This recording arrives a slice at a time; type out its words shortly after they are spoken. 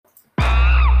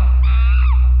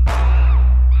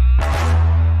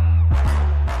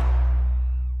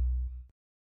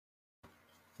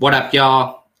What up,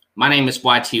 y'all? My name is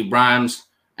YT Rhymes.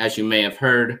 As you may have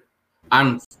heard,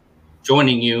 I'm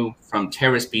joining you from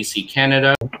Terrace, BC,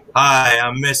 Canada. Hi,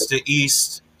 I'm Mr.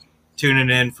 East,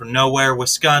 tuning in from nowhere,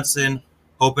 Wisconsin.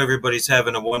 Hope everybody's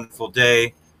having a wonderful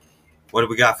day. What do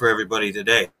we got for everybody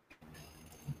today?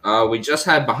 We just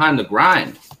had Behind the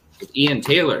Grind with Ian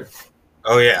Taylor.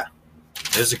 Oh, yeah.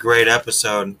 This is a great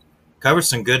episode. Covers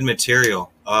some good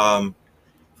material.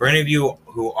 For any of you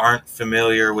who aren't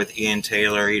familiar with Ian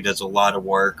Taylor, he does a lot of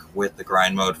work with the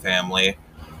Grind Mode family.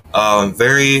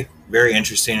 Very, very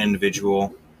interesting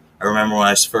individual. I remember when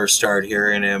I first started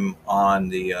hearing him on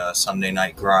the Sunday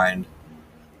Night Grind.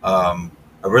 I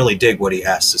really dig what he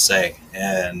has to say,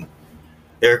 and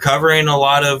they're covering a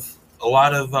lot of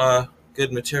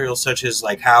good material, such as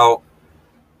like how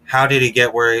did he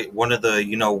get where one of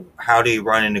the how did he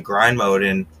run into Grind Mode,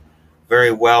 and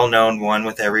very well known one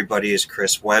with everybody is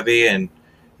Chris Webby, and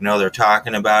they're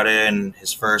talking about it in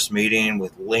his first meeting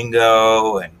with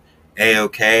Lingo and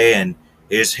AOK, and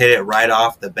they just hit it right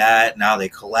off the bat. Now they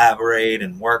collaborate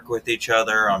and work with each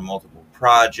other on multiple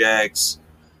projects.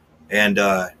 And,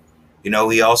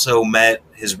 he also met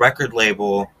his record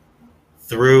label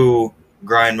through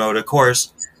Grind Mode. Of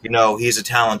course, he's a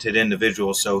talented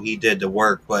individual, so he did the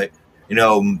work. But,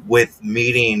 with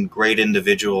meeting great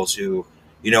individuals who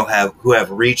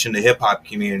have reach in the hip-hop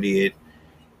community,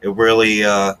 it really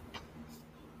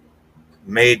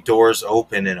made doors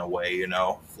open in a way,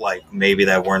 like maybe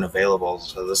that weren't available.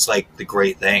 So that's like the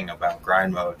great thing about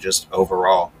Grind Mode, just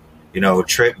overall.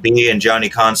 Trip B and Johnny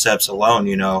Concepts alone,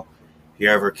 if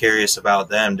you're ever curious about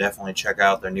them, definitely check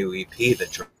out their new EP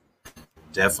that dropped.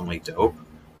 Definitely dope.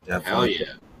 Definitely.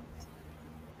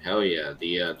 Hell yeah.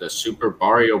 The Super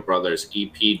Barrio Brothers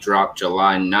EP dropped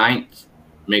July 9th.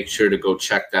 Make sure to go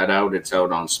check that out. It's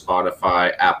out on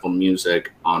Spotify, Apple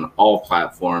Music, on all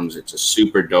platforms. It's a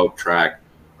super dope track,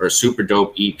 or a super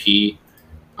dope EP.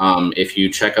 If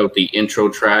you check out the intro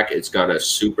track, it's got a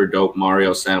super dope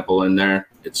Mario sample in there.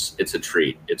 It's a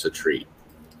treat. It's a treat.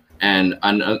 And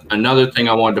another thing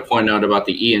I wanted to point out about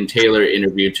the Ian Taylor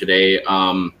interview today,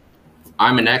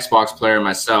 I'm an Xbox player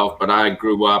myself, but I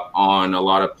grew up on a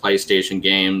lot of PlayStation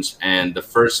games, and the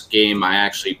first game I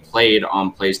actually played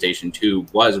on PlayStation 2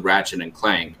 was Ratchet and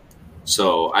Clank.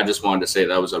 So I just wanted to say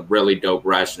that was a really dope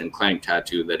Ratchet and Clank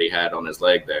tattoo that he had on his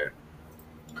leg there.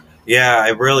 Yeah, I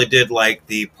really did like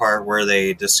the part where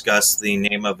they discussed the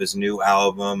name of his new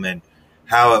album and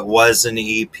how it was an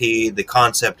EP. The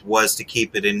concept was to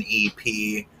keep it an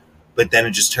EP, but then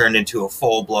it just turned into a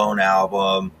full-blown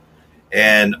album.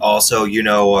 And also,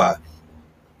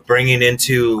 bringing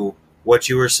into what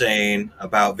you were saying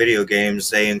about video games,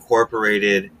 they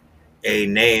incorporated a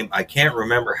name. I can't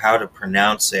remember how to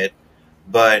pronounce it,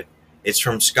 but it's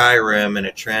from Skyrim, and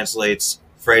it translates,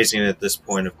 phrasing at this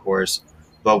point, of course,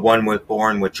 but one was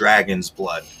born with dragon's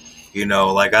blood.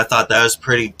 I thought that was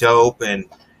pretty dope. And,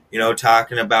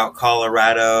 talking about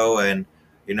Colorado and,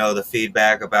 the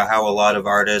feedback about how a lot of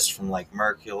artists from like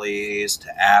Mercules to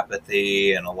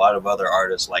Apathy and a lot of other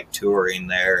artists like touring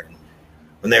there. And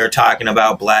when they were talking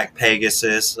about Black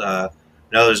Pegasus,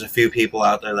 there's a few people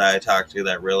out there that I talked to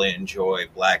that really enjoy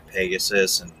Black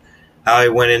Pegasus, and how he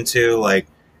went into like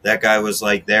that guy was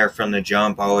like there from the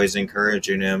jump, always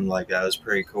encouraging him. Like that was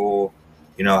pretty cool.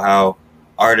 How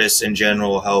artists in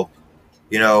general help,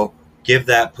 give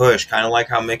that push, kind of like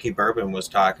how Mickey Bourbon was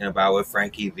talking about with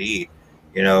Frankie V.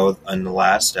 In the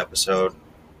last episode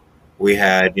we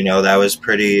had, that was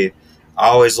pretty, I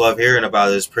always love hearing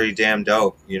about it. It's pretty damn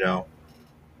dope, Hell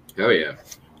yeah.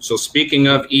 So speaking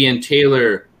of Ian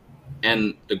Taylor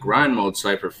and the Grind Mode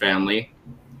Cypher family,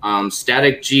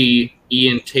 Static G,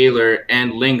 Ian Taylor,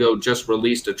 and Lingo just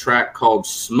released a track called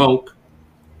Smoke.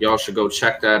 Y'all should go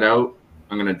check that out.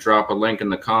 I'm going to drop a link in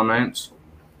the comments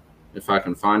if I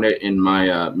can find it in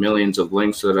my millions of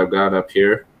links that I've got up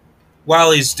here.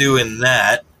 While he's doing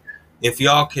that, if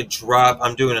y'all could drop,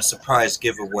 I'm doing a surprise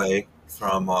giveaway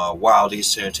from Wild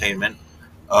East Entertainment.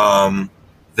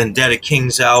 Vendetta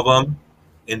King's album,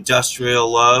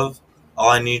 Industrial Love. All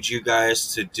I need you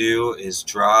guys to do is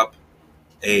drop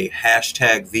a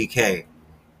hashtag VK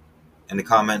in the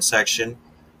comment section.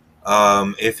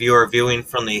 If you are viewing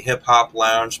from the Hip Hop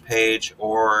Lounge page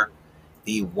or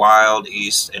the Wild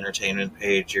East Entertainment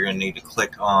page, you're going to need to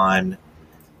click on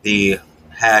the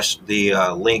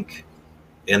link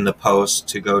in the post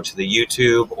to go to the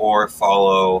YouTube, or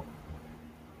follow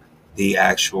the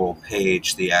actual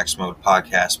page, the Axe Mode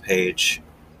Podcast page,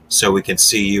 so we can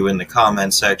see you in the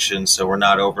comment section, so we're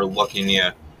not overlooking you.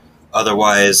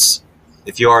 Otherwise,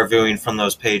 if you are viewing from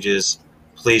those pages,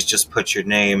 please just put your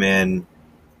name in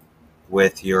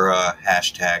with your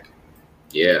hashtag.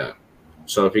 Yeah.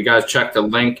 So if you guys check the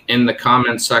link in the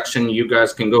comment section, you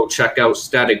guys can go check out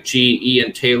Static G,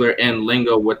 Ian Taylor, and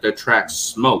Lingo with their track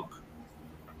Smoke.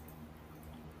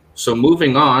 So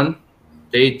moving on,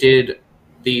 they did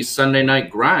the Sunday Night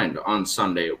Grind on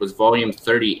Sunday. It was volume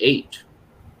 38.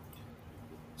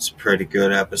 It's a pretty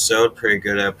good episode.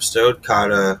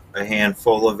 Caught a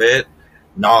handful of it.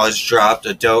 Knowledge dropped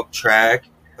a dope track.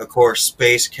 Of course,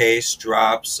 Space Case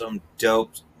dropped a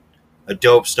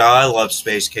dope style. I love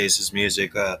Space Case's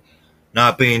music.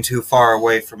 Not being too far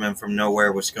away from him from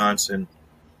Nowhere, Wisconsin,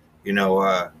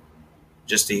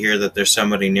 just to hear that there's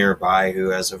somebody nearby who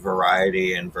has a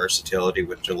variety and versatility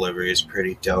with delivery is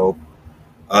pretty dope.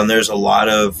 There's a lot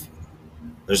of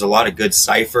good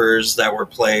ciphers that were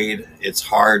played. It's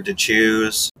hard to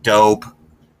choose. Dope.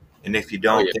 And if you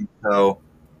don't think so,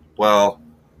 well,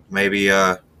 maybe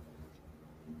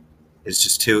it's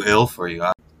just too ill for you.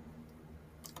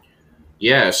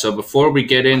 Yeah, so before we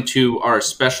get into our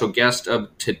special guest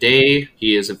of today,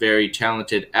 he is a very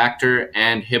talented actor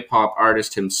and hip-hop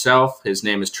artist himself. His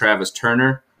name is Travis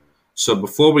Turner. So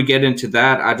before we get into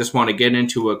that, I just want to get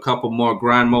into a couple more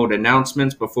Grind Mode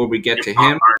announcements before we get to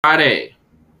him. Friday,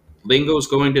 Lingo's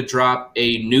going to drop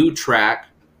a new track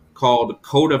called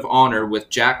Code of Honor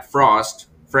with Jack Frost,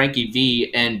 Frankie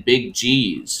V, and Big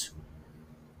G's.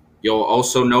 You'll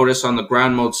also notice on the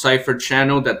Grind Mode Cypher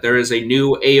channel that there is a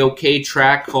new AOK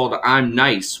track called I'm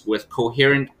Nice with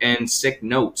coherent and sick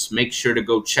notes. Make sure to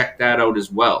go check that out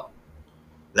as well.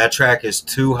 That track is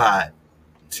too hot.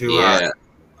 Too hot.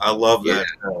 I love that.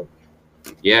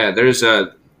 Yeah, there's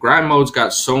a Grind Mode's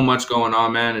got so much going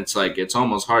on, man. It's like it's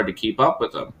almost hard to keep up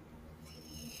with them.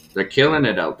 They're killing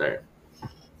it out there.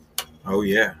 Oh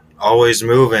yeah. Always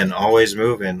moving.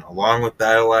 Along with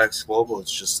Battle Axe Global,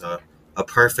 it's just a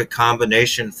perfect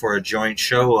combination for a joint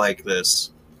show like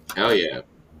this. Hell yeah.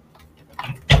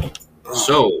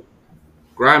 So,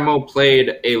 Grind Mode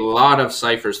played a lot of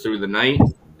ciphers through the night.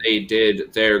 They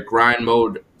did their Grind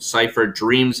Mode Cypher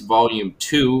Dreams Volume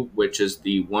 2, which is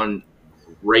the one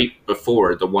right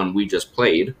before the one we just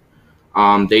played.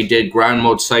 They did Grind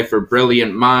Mode Cypher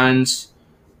Brilliant Minds,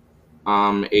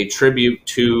 a tribute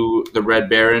to the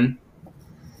Red Baron.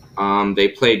 They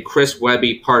played Chris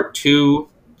Webby Part 2.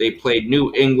 They played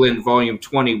New England Volume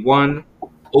 21,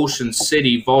 Ocean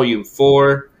City Volume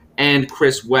 4, and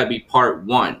Chris Webby Part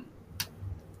 1.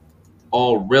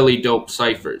 All really dope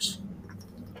ciphers.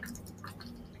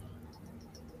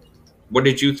 What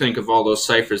did you think of all those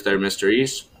ciphers there, Mr.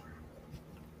 East?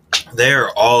 They're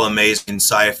all amazing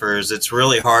ciphers. It's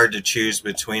really hard to choose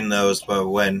between those, but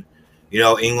when,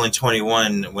 England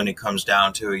 21, when it comes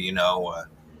down to it,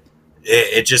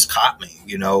 it just caught me,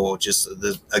 just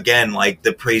like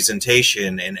the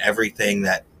presentation and everything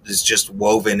that is just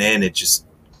woven in. It just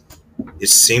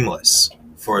is seamless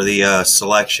for the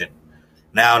selection.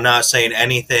 Now, I'm not saying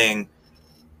anything,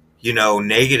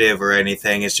 negative or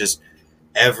anything. It's just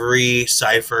every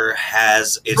cipher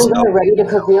has its own. Ready to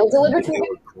cook meal delivered to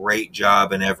you. Great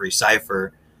job in every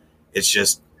cipher. It's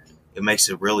just, it makes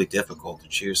it really difficult to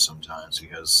choose sometimes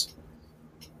because,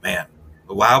 man.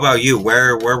 How about you?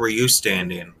 Where were you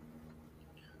standing?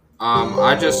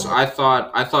 I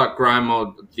thought Grind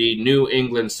Mode, the New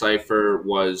England cipher,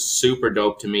 was super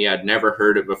dope to me. I'd never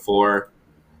heard it before,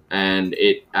 and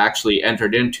it actually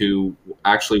entered into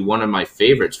one of my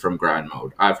favorites from Grind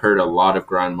Mode. I've heard a lot of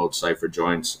Grind Mode cipher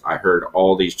joints. I heard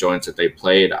all these joints that they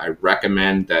played. I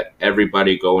recommend that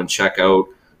everybody go and check out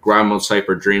Grind Mode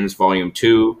Cypher Dreams Volume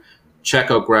 2.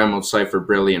 Check out Grind Mode Cypher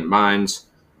Brilliant Minds.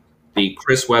 The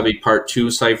Chris Webby Part 2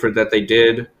 cipher that they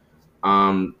did,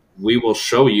 we will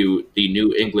show you the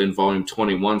New England Volume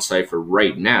 21 cipher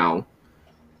right now.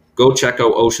 Go check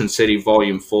out Ocean City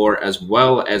Volume 4 as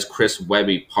well as Chris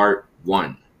Webby Part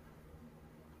 1.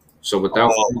 So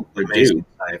without further ado,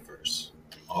 ciphers.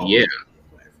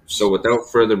 So without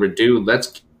further ado,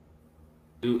 let's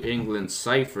New England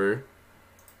cipher.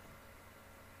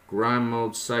 Grind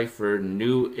Mode Cypher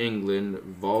New England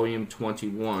Volume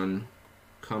 21.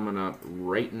 Coming up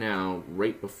right now,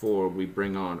 right before we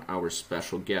bring on our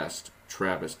special guest,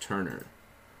 Travis Turner.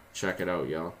 Check it out,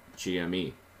 y'all.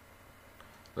 GME.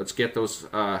 Let's get those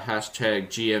hashtag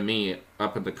GME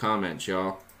up in the comments,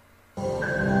 y'all.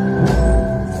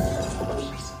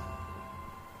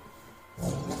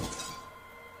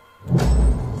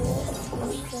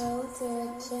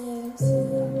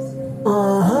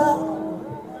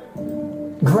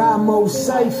 Grind Mode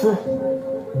Cypher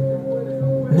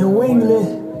New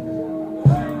England.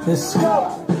 Let's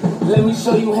go. Let me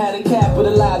show you how to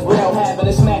capitalize without having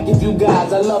to smack a few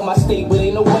guys. I love my steak, but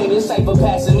ain't no way this cypher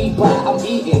passing me by. I'm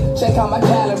eating, check how my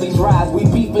calories rise. We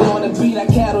beefing on the beat, I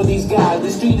cattle these guys.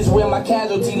 The street is where my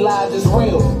casualty lies, it's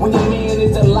real. When your man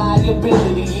is a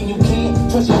liability, and you can't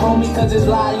trust your homie cause it's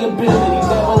liability.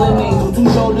 Devil and angel,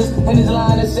 two shoulders, and his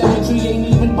line of symmetry ain't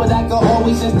even, but I can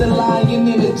always sense the lion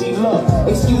energy. Look,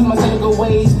 excuse my cynical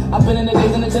ways. I've been in the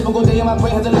days and a typical day, and my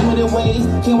brain has a limited ways.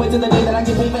 Can't wait till the day that I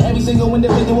get paid for every single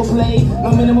individual play.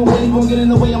 No minimum wage won't get in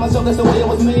the way of myself, that's the way I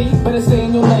was made. Better stay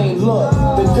in your lane. Look,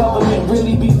 the government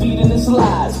really be feeding the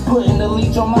lies, putting the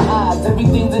leech on my eyes,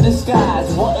 everything's a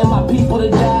disguise. Wanting my people to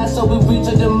die, so we reach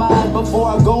a demise. Before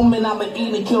I go, man, I'ma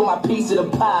eat and kill my piece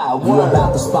of the pie. We're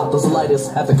about to spot those lighters,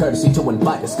 have the courtesy to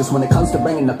invite us. Cause when it comes to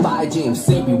bringing the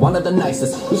 5GMC, we one of the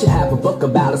nicest. We should have a book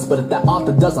about us, but if that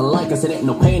author doesn't like us, it ain't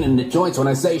no pain in the joints when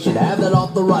I say should have that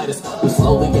arthritis. We're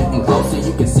slowly getting closer,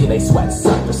 you can see they sweat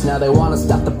surface. Now they wanna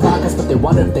stop the progress, but they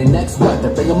wonder if they next worth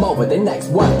it. Bring them over, they next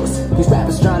worthless. These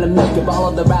rappers trying to make it, all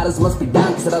of the riders must be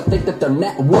down, cause I don't think that they're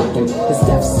networking. It's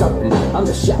death certain, I'm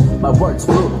the chef, my words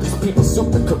brutal. These people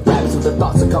super cook rappers with the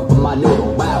thoughts that come from my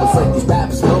noodle. Wow, it's like these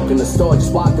rappers broke in the store,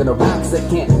 just walking around cause they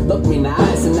can't look me in the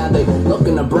eyes, and now they look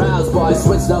in the brows. Boys,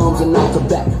 switch the homes and all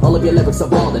Quebec. All of your lyrics are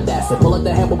ball to dash. They pull up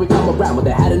the hand when we come around, when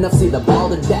they had enough, see the ball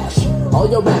to dash. All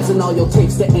your raps and all your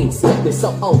tapes, they ain't stick. They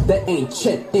so old, they ain't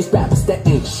shit. These rappers, they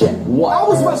ain't shit. What? I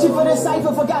was rushing for the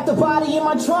cipher, forgot the body in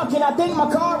my trunk, and I think my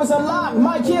car was unlocked.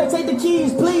 Mike, here, take the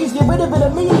keys, please, get rid of it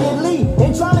immediately.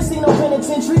 Ain't trying to see no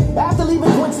penitentiary. After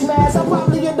leaving Quincy, Mass, I'll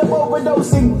probably end up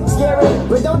overdosing. Scary,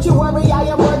 but don't you worry, I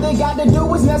am worth it. Got to do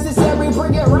what's necessary.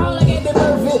 Bring it round like it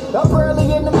perfect. Up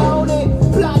early in the morning,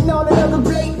 plotting on another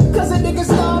plate, cause a nigga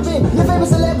starving. Your favorite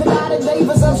celeb out of day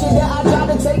for some shit that I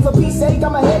try to take. For peace sake,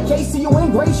 I'm a head case to you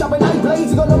in gray, sharpen night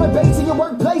blades. You gon' know my bait to your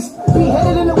workplace. Be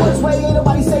headed in the worst way, ain't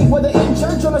nobody safe. Whether in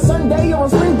church on a Sunday or on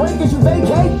spring break as you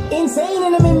vacate. Insane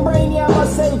in the membrane, yeah, I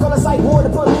must say. Call a psych ward to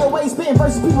put me away. Spitting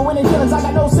versus people winning feelings. I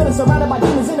got no sentence, surrounded by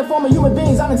demons in the form of human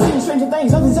beings. I done seen stranger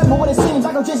things, nothing's ever what it seems.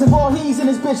 I go chasing Voorhees in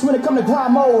this bitch when it come to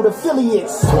grind mode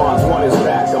affiliates. Swan's one is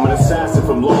back, I'm an assassin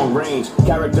from long range.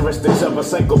 Characteristics of a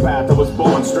psychopath, I was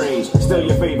born strange. Still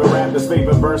your favorite rapper's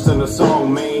favorite verse in the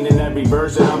song, main. In every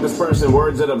version, I'm dispersing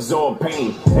words that absorb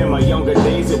pain. In my younger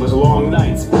days, it was long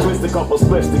nights. Twist a couple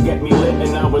splits to get me lit,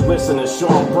 and I would listen to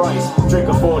Sean Price. Drink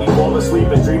a 40, fall asleep,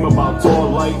 and dream about tall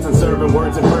lights. And serving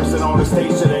words in person on the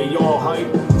stage so they all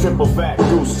hype. Triple fat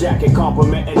goose jacket,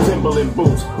 complimenting Timberland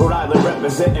boots. Rhode Island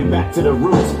representing back to the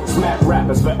roots. Smack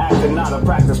rappers for acting out of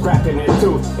practice, cracking their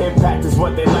tooth. Impact is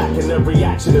what they lack, and the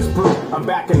reaction is proof. I'm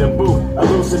back in the booth,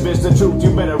 elusive is the truth,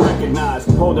 you better recognize.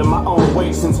 Holding my own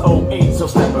weight since '08, so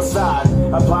step aside.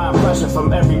 Applying pressure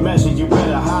from every measure, you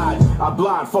better hide. I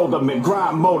blindfold them and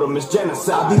grind mode them, it's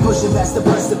genocide. I'll be pushing past the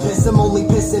precipice, I'm only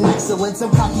pissing excellence.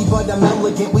 I'm cocky but I'm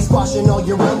elegant, we squashing all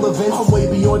your relevance. I'm way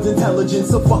beyond intelligence,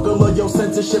 so fuck all of your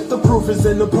censorship. The proof is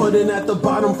in the pudding at the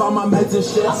bottom, find my meds and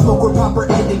shit. I smoke with proper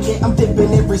etiquette, I'm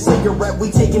dipping every cigarette.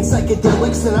 We taking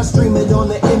psychedelics and I stream it on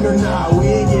the internet. Nah, we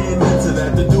ain't getting into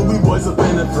that, the doobie boys have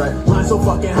been a threat. Line so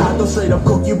fucking hot, they'll straight up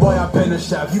cook you, boy, I've been a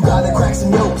chef. You gotta crack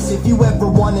some yolks if you ever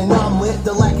want an omelet.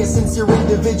 The lack of sincere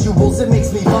individuals, it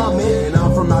makes me vomit. And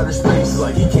I'm from outer space,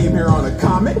 like he came here on a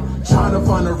comet. Trying to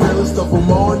find the realest of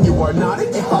them all, and you are not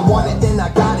it. If I want it, then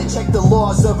I got it. Check the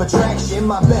laws of attraction.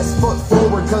 My best foot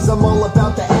forward, cause I'm all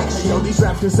about the action. Hey, yo, these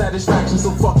raps can satisfaction,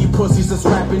 so fuck you pussies that's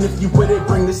rapping. If you with it,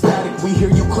 bring the static. We hear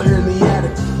you clear in the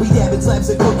attic. We dabbing slabs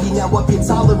of cookie, now up your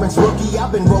tolerance, rookie.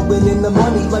 I've been rolling in the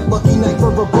money like Lucky Night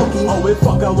for a bookie. Oh, it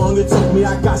fuck how long it took me.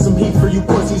 I got some heat for you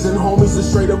pussies and homies to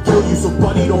straight up kill you, so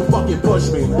buddy, don't fucking push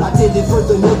me. I did it for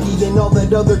the nookie and all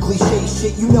that other cliche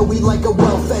shit. You know we like a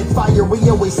well-fed fire, we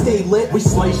always stay lit. We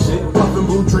slay shit, puffin'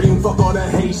 blue dream, fuck all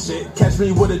that hate shit. Catch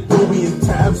me with a doobie and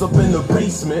tabs up in the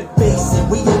basement. Basic,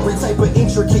 we every type of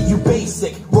intricate, you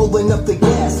basic. Rolling up the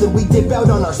gas and we dip out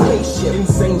on our spaceship.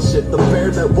 Insane shit, the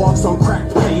bear that walks on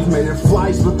cracked pavement and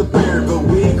flies with the bear, but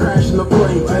we ain't crashing the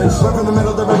plane, bitch. Right from the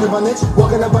middle, the record of niche,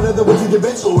 walking up out of the woods with your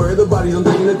bitch. So where are the bodies? I'm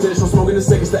taking a dish, I'm smoking the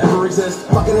sickest to ever exist.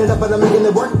 Fucking it up and I'm making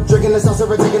it work, drinking the salsa,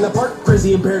 we're taking it apart.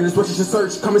 Crazy impaired is what you should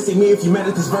search. Come and see me if you mad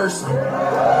at this verse.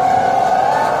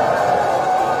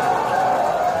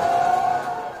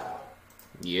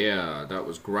 Yeah, that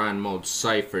was Grind Mode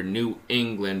Cypher, New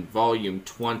England, Volume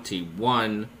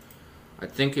 21. I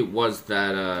think it was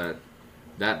that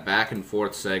that back and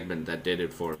forth segment that did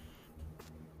it for.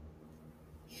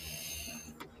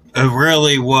 It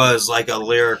really was like a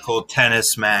lyrical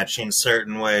tennis match in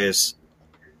certain ways.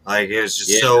 Like it was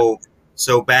just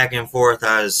so back and forth.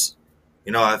 As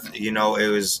it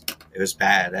was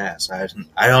badass.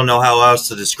 I don't know how else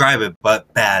to describe it,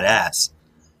 but badass.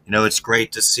 It's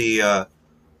great to see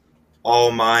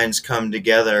all minds come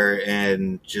together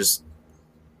and just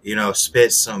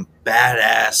spit some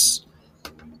badassery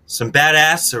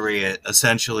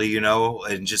essentially,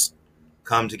 and just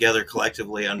come together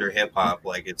collectively under hip hop.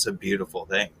 Like, it's a beautiful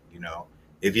thing.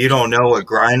 If you don't know what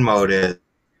grind mode is,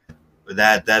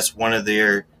 that's one of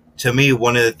their to me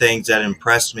one of the things that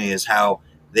impressed me is how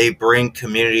they bring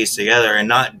communities together, and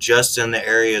not just in the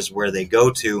areas where they go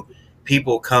to.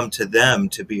 People come to them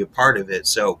to be a part of it.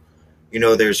 So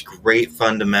there's great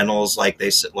fundamentals, like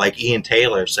Ian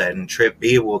Taylor said, and Trip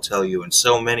B will tell you, and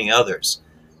so many others.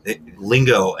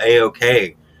 Lingo,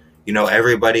 AOK,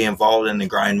 everybody involved in the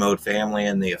grind mode family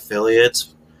and the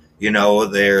affiliates,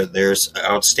 there's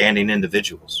outstanding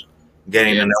individuals.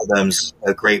 Getting to know them's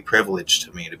a great privilege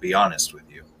to me, to be honest with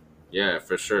you. Yeah,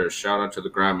 for sure. Shout out to the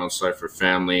Grind Mode Cypher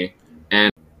family.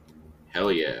 And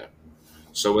hell yeah.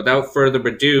 So without further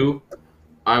ado,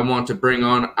 I want to bring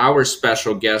on our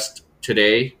special guest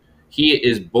today. He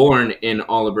is born in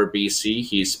Oliver, BC.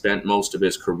 He spent most of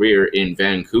his career in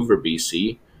Vancouver,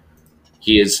 BC.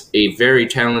 He is a very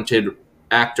talented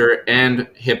actor and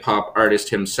hip-hop artist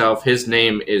himself. His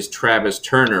name is Travis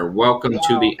Turner. Welcome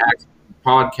to the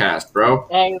podcast, bro.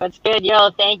 Hey, what's good,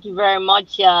 yo? Thank you very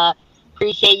much.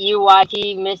 Appreciate you,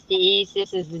 YT, Mr. East.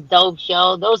 This is a dope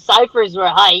show. Those ciphers were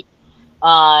hype.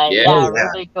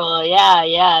 Really cool.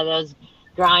 Yeah, those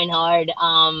grind hard.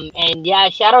 And yeah,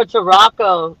 shout out to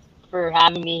Rocco for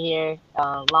having me here.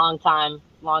 Long time,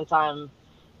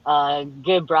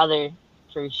 good brother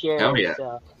for sure. Hell yeah.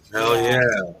 So, Hell yeah.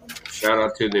 Shout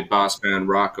out to the boss man,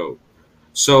 Rocco.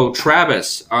 So,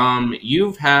 Travis,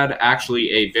 you've had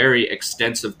actually a very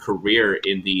extensive career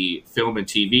in the film and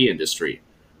TV industry.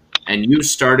 And you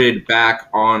started back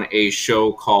on a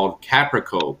show called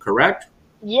Caprico, correct?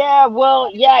 Yeah,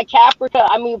 well, yeah, Caprica.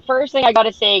 I mean, first thing I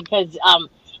gotta say, because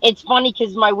it's funny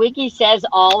because my wiki says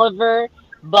Oliver,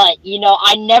 but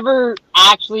I never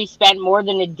actually spent more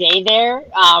than a day there.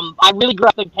 I really grew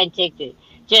up in Penticton.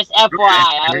 Just FYI,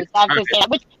 I always have to say that.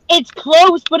 Which it's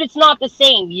close, but it's not the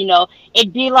same.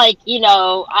 It'd be like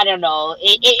I don't know.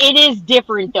 It is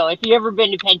different though. If you ever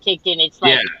been to Penticton, it's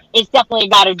like it's definitely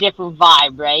got a different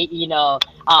vibe, right?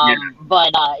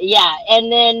 But yeah,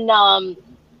 and then.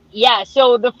 Yeah,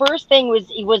 so the first thing was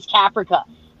Caprica,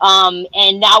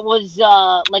 and that was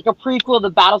like a prequel to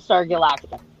Battlestar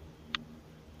Galactica.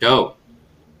 Dope.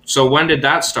 So when did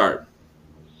that start?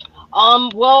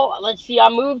 Well, let's see. I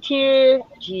moved here.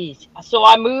 Jeez. So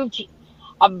I moved.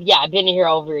 I've been here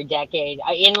over a decade.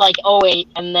 In like '08,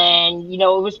 and then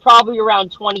it was probably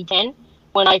around 2010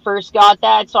 when I first got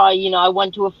that. So I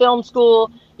went to a film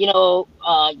school.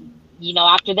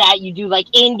 After that you do like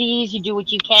indies. You do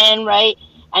what you can, right?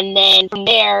 And then from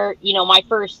there, my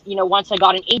first, once I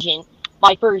got an agent,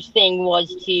 my first thing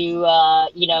was to,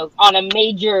 on a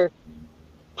major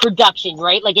production,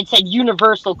 right? Like it said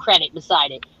Universal credit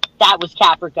beside it. That was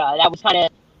Caprica. That was kind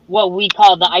of what we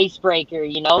call the icebreaker,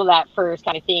 that first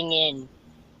kind of thing in.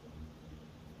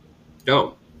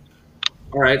 Dope.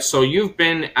 All right. So you've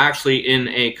been actually in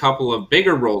a couple of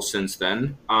bigger roles since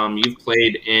then. You've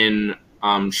played in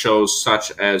shows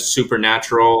such as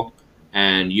Supernatural,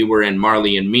 and you were in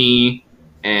Marley and Me,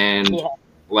 and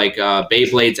like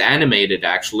Beyblade's animated.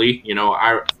 Actually,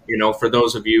 for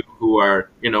those of you who are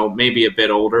maybe a bit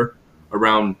older,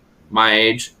 around my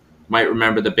age, might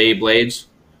remember the Beyblades.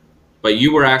 But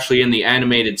you were actually in the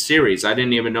animated series. I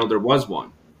didn't even know there was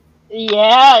one.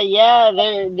 Yeah,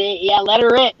 let her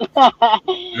rip.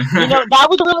 That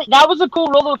was a cool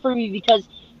role for me because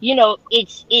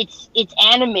it's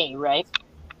anime, right?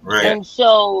 Right. And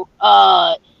so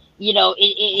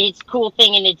it's a cool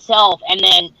thing in itself, and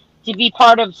then to be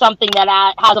part of something that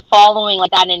has a following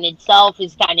like that in itself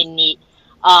is kind of neat.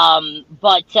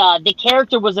 But the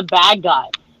character was a bad guy,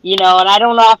 and I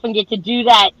don't often get to do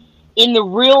that in the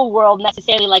real world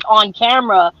necessarily, like on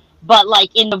camera, but like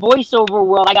in the voiceover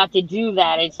world, I got to do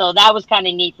that, and so that was kind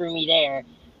of neat for me there.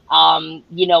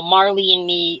 Marley and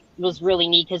Me was really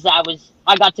neat because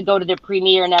I got to go to the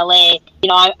premiere in LA.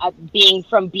 I being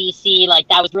from BC, like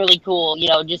that was really cool.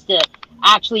 Just to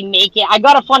actually make it. I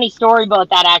got a funny story about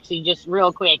that actually, just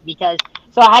real quick, because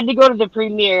so I had to go to the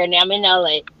premiere and I'm in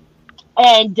LA,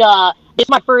 and this is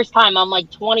my first time. I'm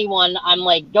like 21. I'm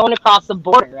like going across the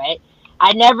border, right?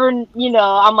 I never,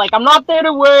 I'm like, I'm not there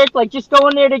to work, like just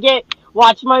going there to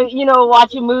watch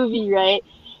a movie, right?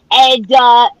 And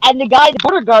the guy, the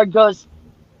border guard goes,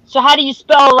 so how do you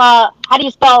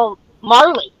spell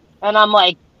Marley? And I'm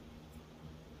like,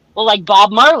 well, like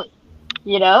Bob Marley,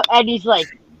 and he's like,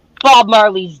 Bob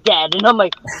Marley's dead. And I'm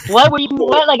like, what?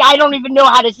 What? Like, I don't even know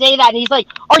how to say that. And he's like,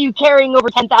 are you carrying over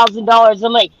 $10,000?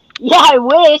 I'm like, Yeah, I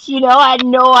wish, I had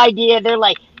no idea. They're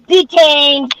like,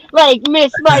 detained, like,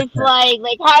 missed my flight,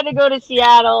 like, had to go to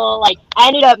Seattle. Like, I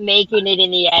ended up making it in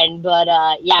the end. But,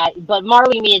 yeah, but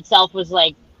Marley and Me itself was,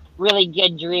 like, really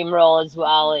good dream role as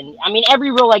well. And, I mean, every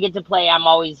role I get to play, I'm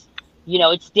always,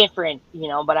 it's different,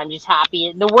 but I'm just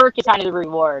happy. The work is kind of the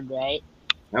reward, right?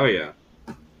 Hell yeah.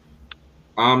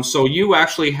 So you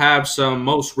actually have some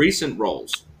most recent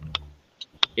roles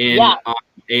in Yeah.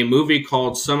 a movie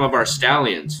called Some of Our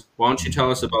Stallions. Why don't you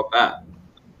tell us about that?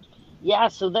 Yeah,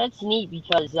 so that's neat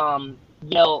because,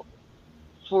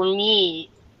 for me,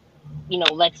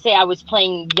 let's say I was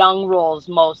playing young roles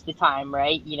most of the time,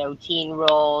 right? Teen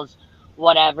roles,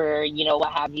 whatever,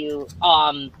 what have you.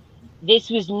 This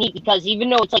was neat because even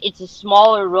though it's a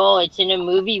smaller role, it's in a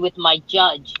movie with Mike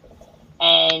Judge,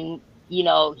 and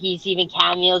he's even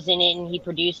cameos in it, and he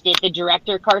produced it. The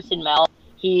director Carson Mell,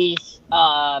 he's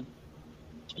a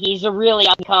really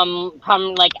come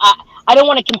like I don't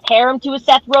want to compare him to a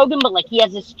Seth Rogen, but like he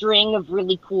has a string of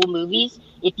really cool movies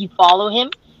if you follow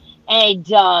him. And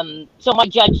so my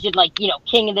judge did like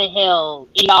King of the Hill,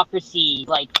 Idiocracy,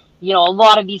 like a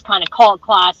lot of these kind of cult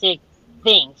classic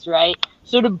things, right?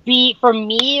 So to be for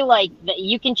me, like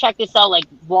you can check this out, like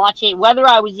watch it. Whether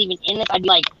I was even in this, I'd be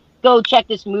like, go check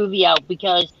this movie out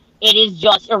because it is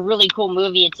just a really cool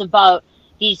movie. It's about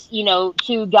these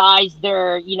two guys.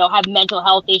 They're have mental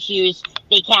health issues.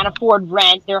 They can't afford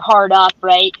rent. They're hard up,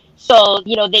 right? So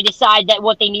they decide that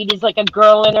what they need is like a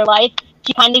girl in their life.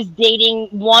 She kind of is dating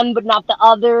one but not the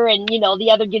other, and the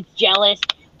other gets jealous.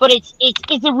 But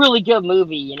it's a really good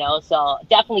movie, so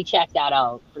definitely check that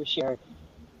out for sure.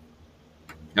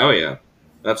 Hell yeah.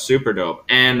 That's super dope.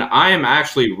 And I am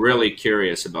actually really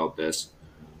curious about this,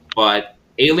 but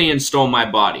Alien Stole My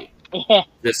Body,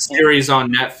 the series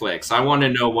on Netflix. I want to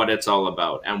know what it's all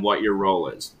about and what your role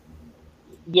is.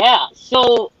 Yeah,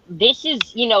 so this is,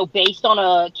 based on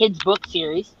a kid's book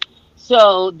series.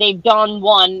 So they've done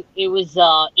one. It was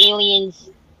Aliens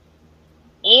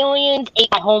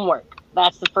Ate My Homework.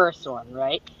 That's the first one,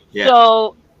 right? Yeah.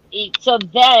 So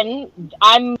then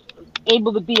I'm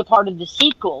able to be a part of the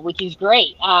sequel, which is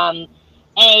great. And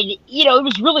it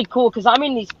was really cool because I'm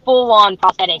in these full-on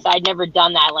prosthetics. I'd never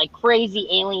done that, like crazy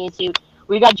alien suit.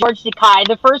 We got George Takei.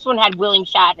 The first one had William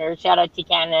Shatner. Shout out to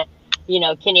Canada,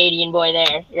 Canadian boy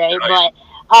there, right? But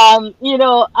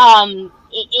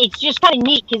it's just kind of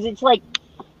neat because it's like,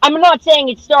 I'm not saying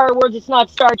it's Star Wars, it's not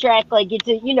Star Trek, like it's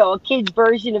a kid's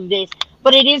version of this,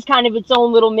 but it is kind of its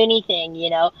own little mini thing,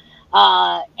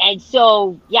 and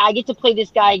so yeah, I get to play this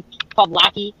guy called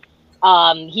Lackey.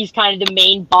 He's kind of the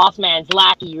main boss man's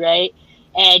lackey, right?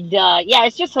 And yeah,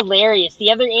 it's just hilarious.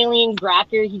 The other alien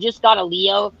Gracker, he just got a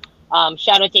Leo.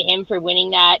 Shout out to him for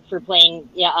winning that, for playing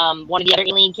one of the other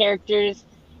alien characters.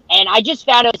 And I just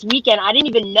found out this weekend, I didn't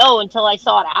even know until I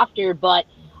saw it after, but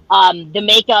the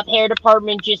makeup hair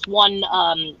department just won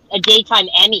a daytime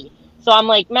Emmy. So I'm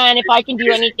like, man, if I can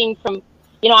do anything from,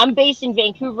 I'm based in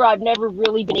Vancouver. I've never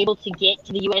really been able to get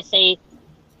to the USA.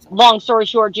 Long story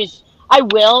short, just I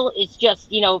will. It's just,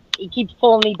 it keeps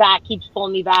pulling me back,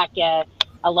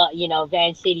 a lot,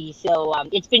 Van City. So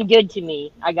it's been good to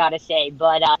me, I gotta say.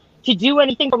 But to do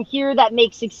anything from here that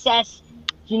makes success,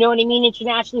 you know what I mean,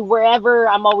 internationally, wherever,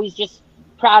 I'm always just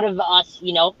proud of us,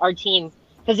 our team.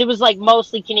 Because it was like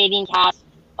mostly Canadian cast,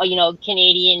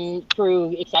 Canadian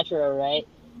crew, etc., right?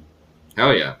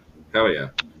 Hell yeah. Hell yeah.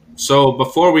 So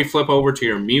before we flip over to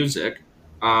your music,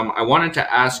 I wanted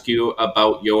to ask you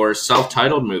about your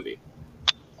self-titled movie.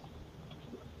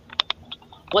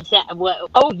 What's that?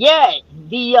 Oh yeah,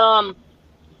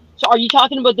 So are you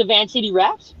talking about the Van City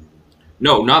Raps?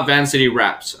 No, not Van City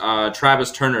Raps.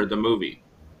 Travis Turner, the movie.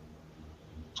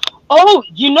 Oh,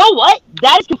 you know what?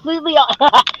 That is completely.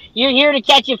 You're here to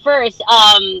catch it first.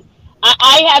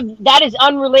 I have that is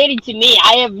unrelated to me.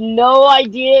 I have no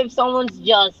idea if someone's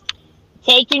just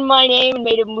taken my name and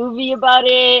made a movie about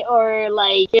it, or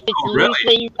like if it's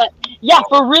really? But yeah,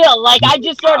 for real. Like I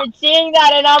just started seeing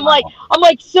that, and I'm like,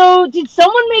 so did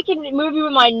someone make a movie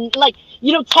with my like?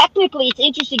 Technically it's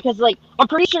interesting because like I'm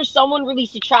pretty sure someone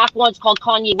released a track once called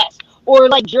Kanye West, or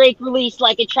like Drake released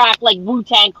like a track like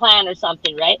Wu-Tang Clan or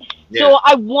something, right? Yeah. So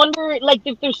I wonder like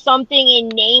if there's something in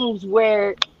names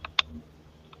where.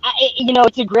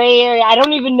 It's a gray area. I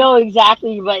don't even know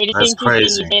exactly, but it is interesting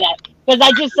crazy. You say that because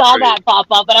I just saw that pop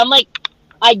up, and I'm like,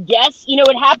 I guess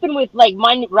it happened with like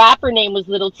my rapper name was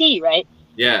Little T, right?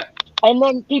 Yeah. And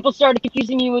then people started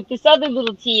confusing me with this other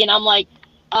Little T, and I'm like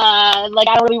I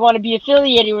don't really want to be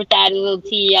affiliated with that Little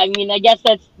T. I mean, I guess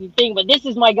that's the thing, but this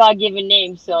is my God-given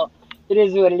name, so it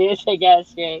is what it is, I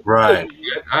guess, right? Right.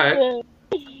 All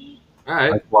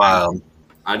right. That's wild.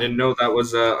 I didn't know that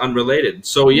was unrelated.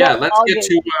 So yeah, No, all good.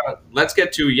 let's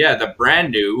get to the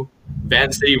brand new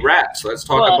Van City Rats. Let's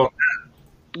talk But about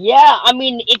yeah, I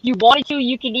mean, if you wanted to,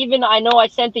 you could even. I know I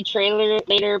sent the trailer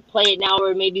later. Play it now,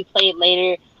 or maybe play it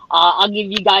later. I'll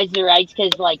give you guys the rights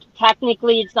because, like,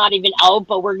 technically it's not even out,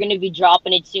 but we're gonna be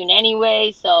dropping it soon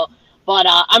anyway. So, but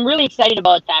I'm really excited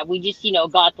about that. We just,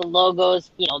 got the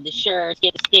logos, the shirts,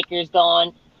 get the stickers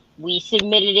going. We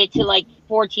submitted it to like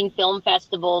 14 film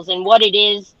festivals, and what it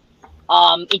is,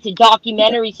 it's a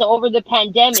documentary. So over the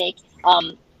pandemic,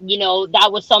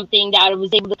 that was something that I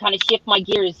was able to kind of shift my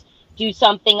gears, do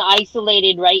something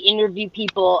isolated, right? Interview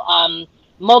people.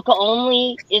 Mocha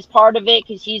Only is part of it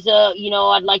because he's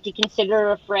I'd like to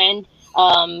consider a friend.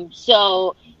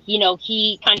 So,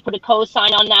 he kind of put a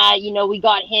cosign on that. We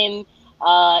got him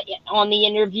on the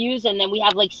interviews, and then we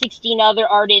have like 16 other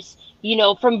artists,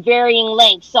 from varying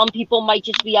lengths. Some people might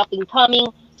just be up and coming.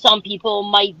 Some people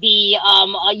might be,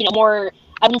 more,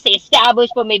 I wouldn't say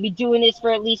established, but maybe doing this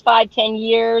for at least 5-10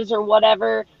 years or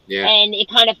whatever. yeah. And it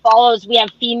kind of follows. We have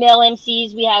female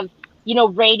MCs. We have,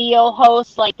 radio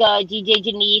hosts like DJ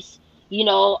Janice.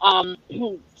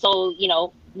 So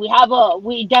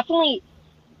we definitely.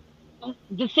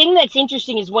 The thing that's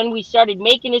interesting is when we started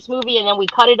making this movie and then we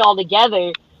cut it all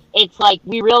together. It's like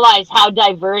we realize how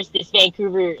diverse this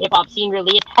Vancouver hip hop scene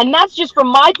really is, and that's just from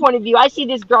my point of view. I see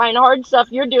this grind hard stuff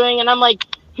you're doing, and I'm like,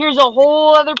 here's a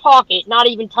whole other pocket not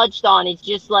even touched on. It's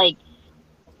just like,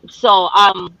 so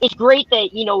it's great that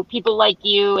people like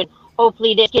you, and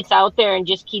hopefully this gets out there and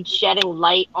just keeps shedding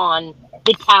light on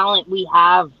the talent we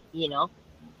have.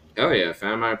 Hell yeah,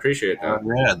 fam! I appreciate that.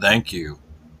 Yeah, thank you.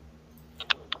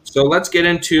 So let's get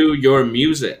into your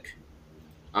music.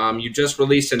 You just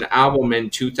released an album in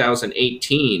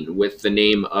 2018 with the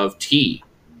name of T.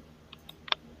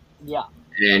 Yeah.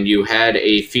 And you had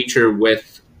a feature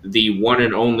with the one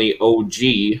and only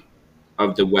OG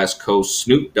of the West Coast,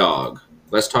 Snoop Dogg.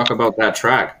 Let's talk about that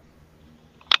track.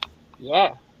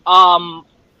 Yeah. That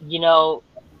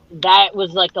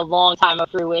was like a long time of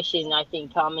fruition, I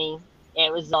think, coming.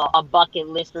 It was a bucket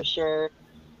list for sure.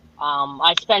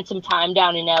 I spent some time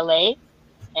down in LA,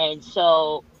 and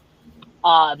so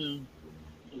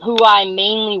who I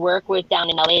mainly work with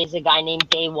down in LA is a guy named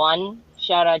Day One.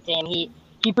 Shout out to him. He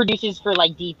produces for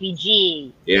like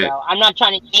DPG. Yeah. I'm not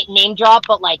trying to name drop,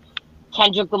 but like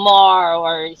Kendrick Lamar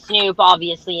or Snoop,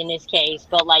 obviously in this case,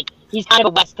 but like he's kind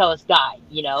of a West Coast guy,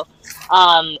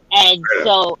 and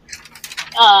so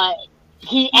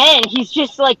he's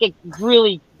just like a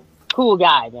really cool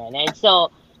guy, man. And so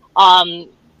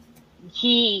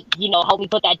he helped me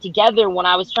put that together. When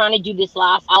I was trying to do this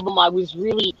last album, I was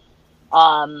really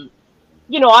I'll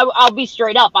be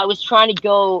straight up, I was trying to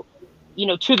go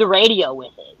to the radio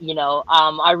with it.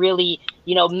 I really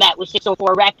met with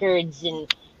 604 Records,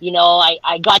 and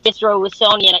I got distro with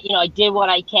Sony, and I did what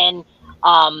I can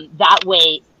that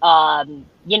way.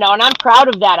 And I'm proud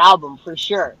of that album for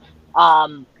sure.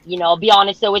 I'll be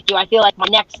honest though with you, I feel like my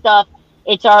next stuff,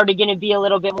 it's already going to be a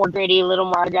little bit more gritty, a little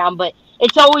more underground, but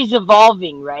it's always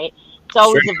evolving, right? It's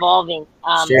always evolving.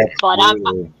 But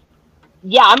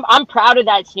I'm proud of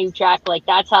that Snoop track. Like,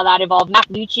 that's how that evolved. Mac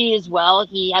Lucci as well.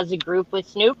 He has a group with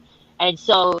Snoop, and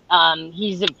so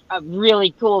he's a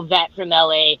really cool vet from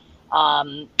LA.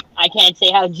 I can't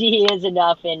say how G is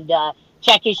enough, and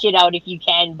check his shit out if you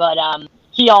can. But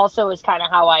he also is kind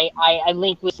of how I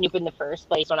linked with Snoop in the first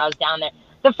place when I was down there.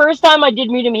 The first time I did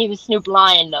meet him, he was Snoop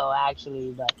Lion, though, actually.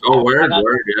 But word,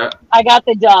 yeah. I got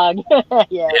the dog.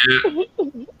 Yeah.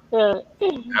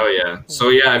 Hell yeah. So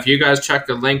yeah, if you guys check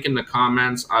the link in the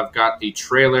comments, I've got the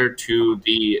trailer to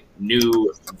the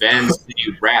new Van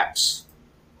City Rats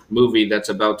movie that's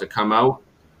about to come out.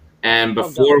 And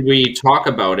before we talk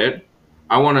about it,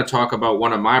 I want to talk about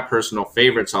one of my personal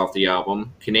favorites off the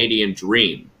album, Canadian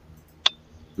Dream.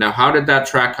 Now, how did that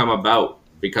track come about?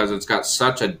 Because it's got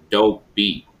such a dope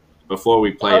beat. Before we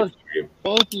play it for you.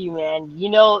 Thank you, man.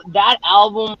 That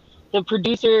album, the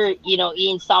producer,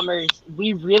 Ian Summers,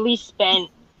 we really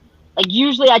spent, like,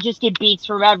 usually I just get beats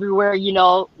from everywhere, you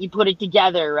put it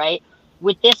together, right?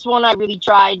 With this one, I really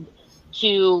tried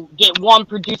to get one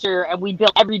producer, and we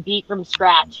built every beat from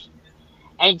scratch.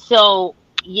 And so,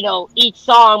 each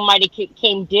song might have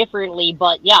came differently,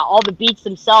 but yeah, all the beats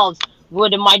themselves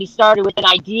would have might have started with an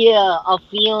idea, a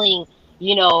feeling,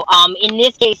 in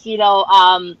this case,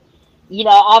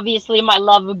 obviously my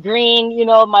love of green,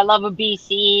 my love of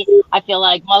BC. I feel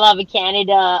like my love of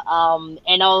Canada,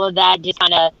 and all of that just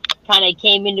kind of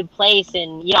came into place.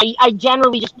 And I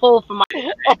generally just pull from my.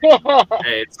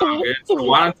 Hey, it's all good. So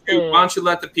why don't you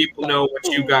let the people know what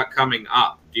you got coming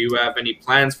up? Do you have any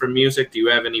plans for music? Do you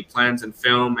have any plans in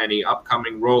film? Any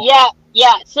upcoming roles?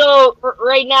 Yeah. So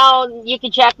right now, you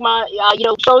can check my,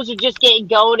 shows are just getting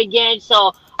going again.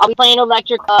 So I'll be playing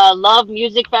Electric Love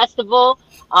Music Festival.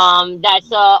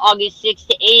 That's August 6th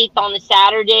to 8th on the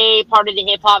Saturday, part of the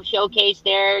hip hop showcase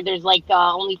there. There's like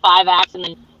only 5 acts, and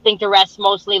then I think the rest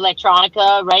mostly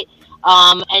electronica, right?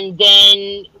 And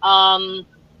then,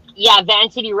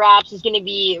 Van City Raps is going to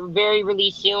be very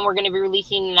released soon. We're going to be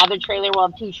releasing another trailer. We'll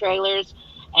have 2 trailers.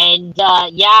 And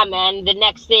man, the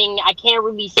next thing, I can't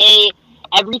really say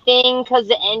everything because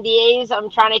the NDAs. I'm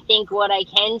trying to think what I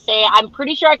can say. I'm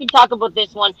pretty sure I can talk about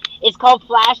this one. It's called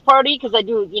Flash Party because I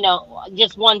do,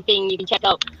 just one thing you can check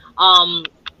out.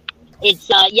 It's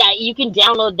you can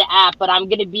download the app, but I'm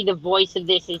gonna be the voice of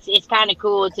this. It's kind of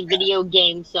cool. It's a video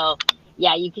game, so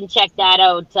yeah, you can check that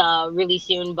out really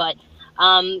soon. But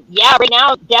right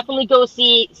now, definitely go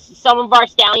see some of our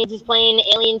Stallions is playing.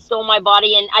 Alien Stole My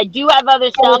Body, and I do have other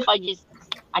stuff.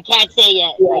 I can't say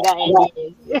yet. I got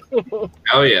NDAs.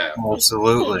 Hell yeah.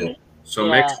 Absolutely. So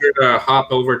make sure to hop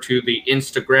over to the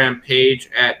Instagram page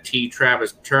at T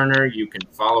Travis Turner. You can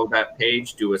follow that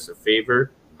page. Do us a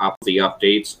favor. Hop the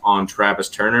updates on Travis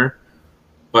Turner.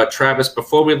 But Travis,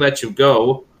 before we let you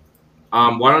go,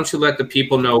 why don't you let the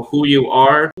people know who you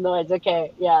are? No, it's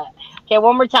okay. Yeah. Okay,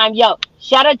 one more time. Yo,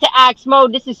 shout out to Axe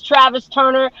Mode. This is Travis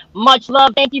Turner. Much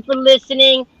love. Thank you for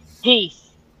listening. Peace.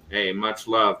 Hey, much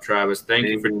love, Travis. Thank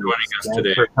you for joining us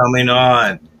today. Thanks for coming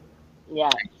on. Yeah,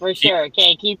 for sure.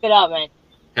 Okay, keep it up, man.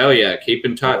 Hell yeah. Keep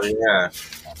in touch. Yeah.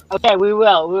 Okay, we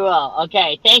will.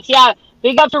 Okay, thanks. Yeah,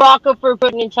 big up to Rocco for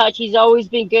putting in touch. He's always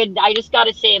been good. I just got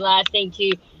to say last thing,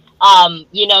 too.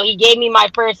 He gave me my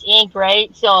first ink,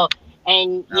 right? So,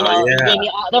 and, he gave me,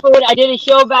 I did a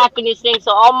show back in this thing,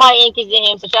 so all my ink is in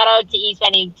him. So shout out to East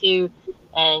Van Ink, too.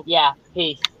 And, yeah,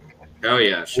 peace. Hell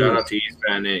yeah. Shout out to East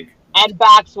Van Ink. And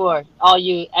Backsword,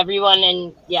 everyone,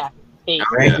 and yeah, peace.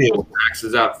 Thank you. Max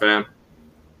is up, fam.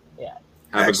 Yeah.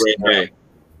 Have a great day.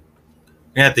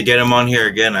 We have to get him on here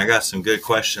again. I got some good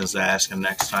questions to ask him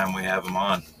next time we have him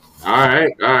on. All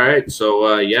right.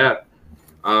 So,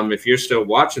 if you're still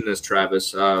watching this,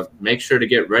 Travis, make sure to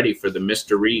get ready for the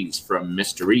mysteries from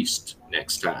Mr. East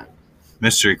next time.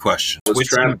 Mystery questions. Which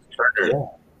Travis Turner? Yeah.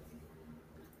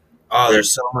 Oh,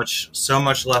 there's so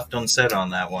much left unsaid on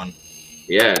that one.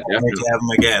 Yeah, Definitely. definitely. To have him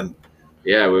again.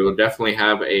 Yeah, we will definitely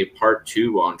have a part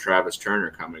 2 on Travis Turner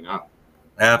coming up.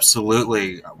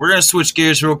 Absolutely. We're going to switch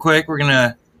gears real quick. We're going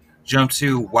to jump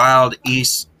to Wild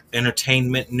East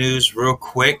entertainment news real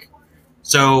quick.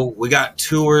 So we got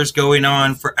tours going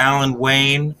on for Alan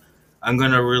Wayne. I'm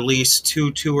going to release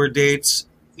 2 tour dates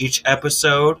each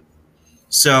episode.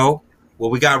 So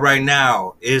what we got right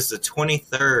now is the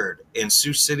 23rd in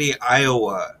Sioux City,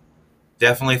 Iowa.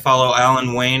 Definitely follow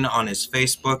Alan Wayne on his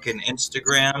Facebook and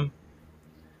Instagram.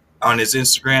 On his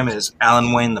Instagram, it is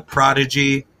Alan Wayne the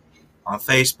Prodigy. On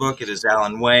Facebook, it is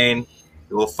Alan Wayne.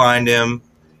 You will find him,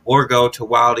 or go to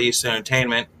Wild East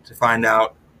Entertainment to find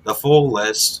out the full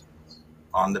list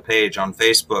on the page on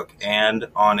Facebook and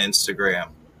on Instagram.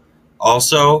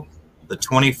 Also, the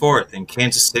 24th in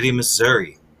Kansas City,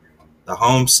 Missouri, the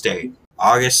home state.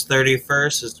 August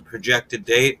 31st is the projected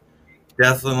date.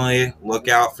 Definitely look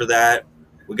out for that.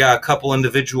 We got a couple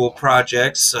individual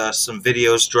projects, some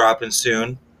videos dropping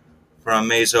soon from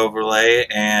Maze Overlay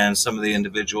and some of the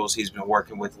individuals he's been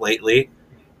working with lately.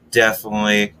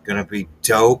 Definitely going to be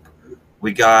dope.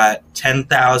 We got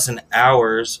 10,000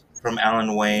 Hours from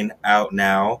Alan Wayne out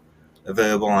now,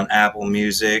 available on Apple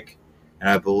Music, and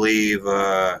I believe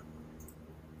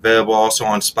available also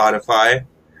on Spotify.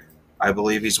 I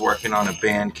believe he's working on a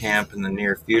Bandcamp in the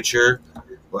near future.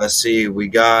 Let's see, we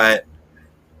got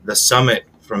The Summit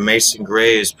from Mason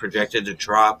Gray is projected to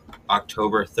drop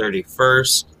October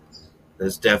 31st.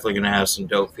 That's definitely going to have some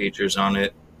dope features on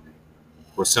it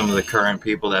with some of the current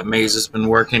people that Maze has been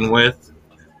working with.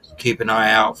 Keep an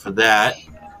eye out for that.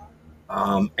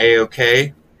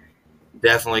 A-OK,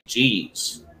 definitely.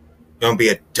 Jeez. Going to be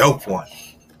a dope one.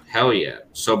 Hell yeah.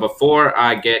 So before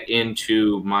I get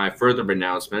into my further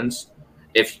announcements,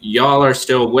 if y'all are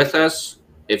still with us,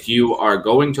 if you are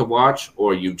going to watch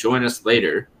or you join us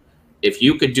later, if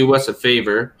you could do us a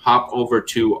favor, hop over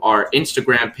to our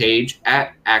Instagram page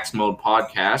at Axe Mode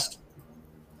Podcast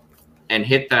and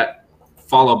hit that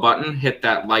follow button, hit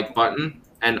that like button,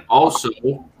 and also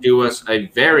do us a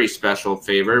very special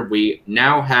favor. We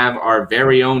now have our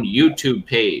very own YouTube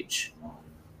page.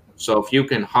 So if you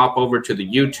can hop over to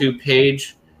the YouTube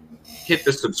page, hit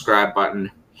the subscribe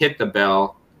button, hit the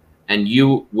bell, and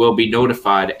you will be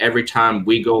notified every time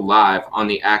we go live on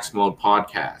the Axe Mode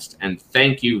Podcast. And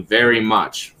thank you very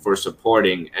much for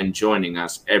supporting and joining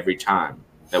us every time.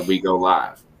 that we go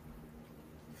live.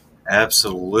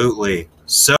 Absolutely.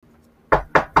 So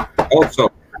also,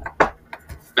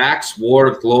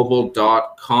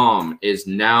 BaxWarGlobal.com is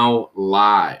now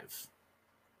live.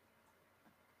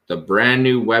 The brand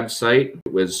new website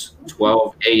was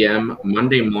 12 a.m.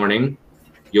 Monday morning.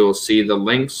 You'll see the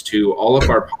links to all of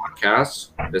our podcasts.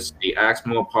 This is the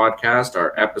Axmo podcast,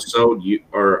 our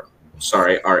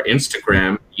our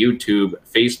Instagram, YouTube,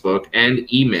 Facebook,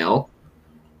 and email.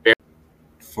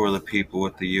 For the people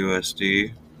with the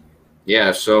USD.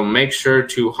 Yeah, so make sure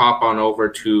to hop on over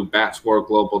to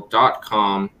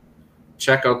BatsWarGlobal.com,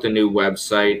 check out the new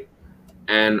website,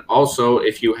 and also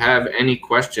if you have any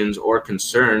questions or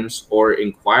concerns or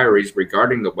inquiries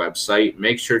regarding the website,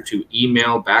 make sure to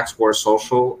email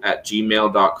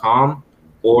BatsWarSocial@gmail.com,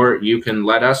 or you can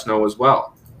let us know as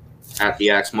well at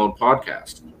the Axe Mode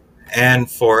Podcast.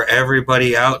 And for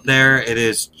everybody out there, it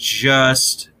is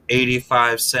just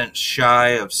 85 cents shy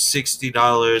of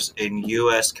 $60 in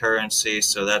U.S. currency.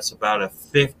 So that's about a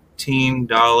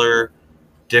 $15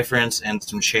 difference and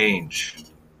some change.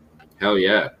 Hell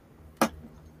yeah.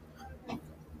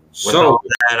 With all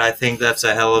that, I think that's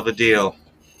a hell of a deal.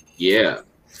 Yeah.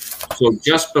 So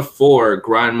just before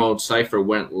Grind Mode Cypher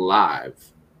went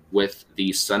live with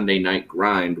the Sunday Night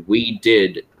Grind, we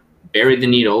did Bury the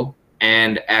Needle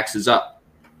and Axes Up.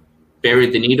 Bury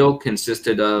the Needle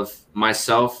consisted of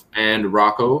myself and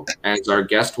Rocco, as our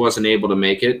guest wasn't able to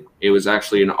make it. It was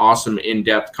actually an awesome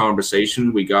in-depth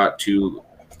conversation. We got to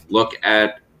look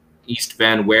at East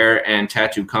Van Ware and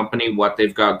Tattoo Company, what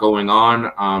they've got going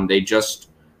on. They just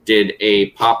did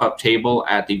a pop-up table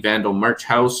at the Vandal Merch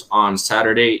House on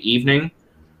Saturday evening.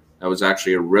 That was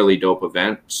actually a really dope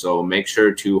event. So make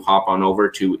sure to hop on over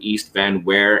to East Van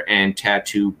Ware and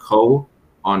Tattoo Co.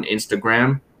 on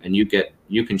Instagram, and you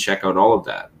can check out all of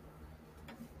that.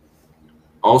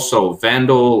 Also,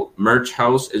 Vandal Merch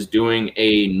House is doing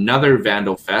another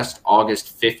Vandal Fest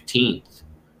August 15th.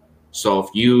 So if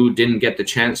you didn't get the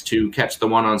chance to catch the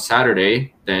one on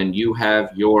Saturday, then you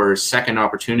have your second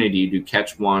opportunity to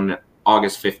catch one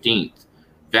August 15th.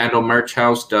 Vandal Merch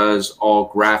House does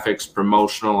all graphics,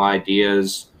 promotional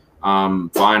ideas,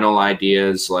 vinyl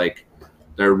ideas. Like,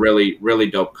 they're really, really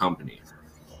dope company.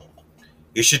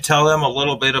 You should tell them a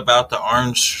little bit about the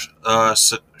Orange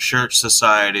Shirt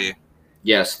Society.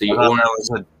 Yes, that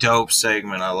was a dope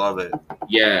segment. I love it.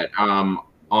 Yeah,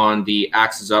 on the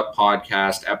Axes Up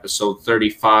podcast, episode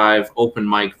 35, Open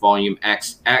Mic Volume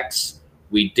XX,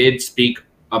 we did speak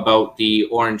about the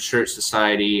Orange Shirt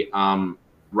Society.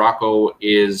 Rocco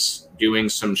is doing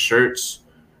some shirts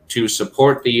to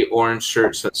support the Orange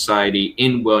Shirt Society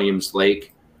in Williams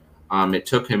Lake. It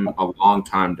took him a long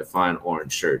time to find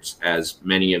orange shirts. As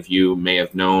many of you may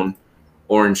have known,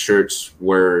 orange shirts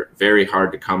were very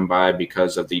hard to come by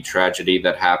because of the tragedy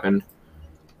that happened.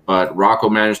 But Rocco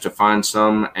managed to find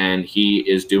some, and he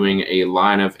is doing a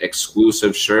line of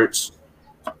exclusive shirts.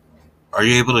 Are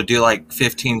you able to do like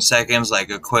 15 seconds,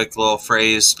 like a quick little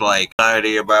phrase, like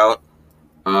idea about?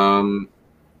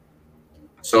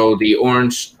 So the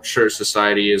Orange Shirt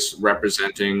Society is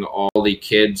representing all the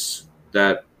kids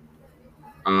that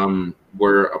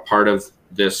were a part of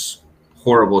this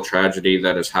horrible tragedy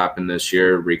that has happened this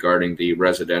year regarding the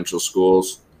residential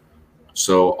schools.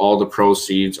 So all the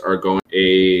proceeds are going.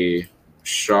 A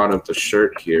shot of the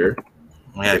shirt here.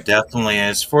 Yeah, definitely.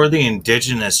 And it's for the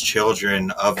indigenous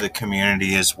children of the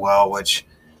community as well, which,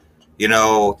 you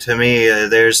know, to me,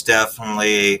 there's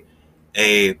definitely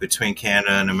between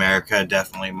Canada and America,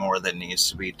 definitely more that needs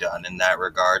to be done in that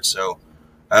regard. So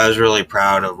I was really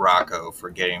proud of Rocco for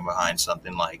getting behind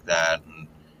something like that. And,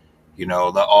 you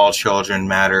know, the all children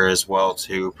matter as well,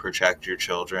 to protect your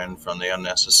children from the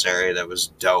unnecessary. That was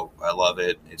dope. I love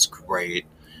it. It's great.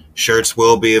 Shirts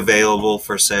will be available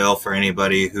for sale for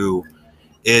anybody who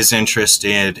is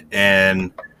interested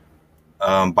in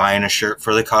buying a shirt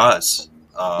for the cause.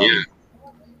 Yeah.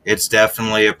 It's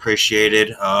definitely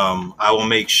appreciated. I will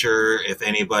make sure if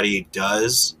anybody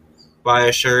does buy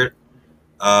a shirt,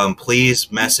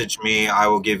 please message me. I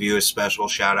will give you a special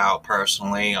shout out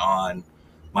personally on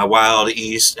my Wild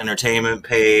East Entertainment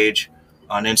page,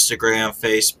 on Instagram,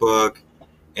 Facebook,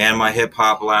 and my Hip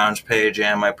Hop Lounge page,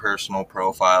 and my personal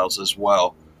profiles as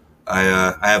well.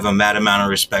 I have a mad amount of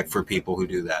respect for people who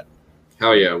do that.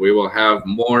 Hell yeah. We will have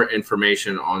more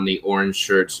information on the Orange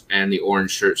Shirts and the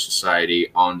Orange Shirt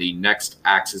Society on the next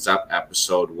Axes Up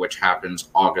episode, which happens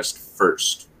August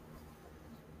 1st.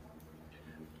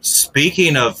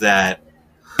 Speaking of that,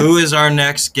 who is our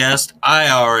next guest? I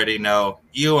already know.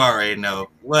 You already know.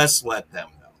 Let's let them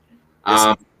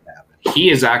know. he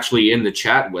is actually in the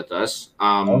chat with us.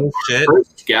 Oh, shit. Our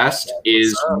first guest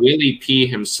is Willie P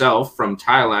himself from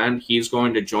Thailand. He's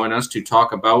going to join us to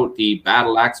talk about the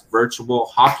Battle Axe Virtual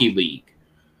Hockey League.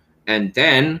 And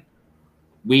then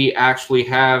we actually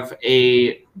have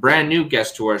a brand new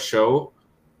guest to our show.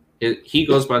 He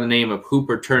goes by the name of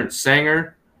Hooper Turned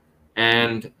Sanger,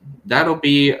 and that'll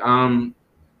be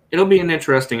it'll be an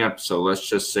interesting episode. Let's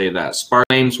just say that spark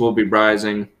flames will be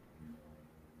rising.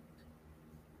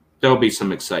 There'll be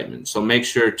some excitement. So make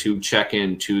sure to check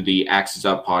into the Axes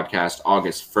Up podcast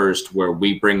August 1st, where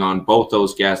we bring on both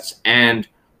those guests and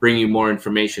bring you more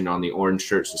information on the Orange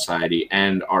Shirt Society,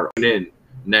 and our in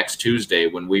next Tuesday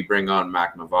when we bring on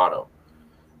Mac Movado.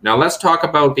 Now let's talk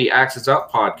about the Axes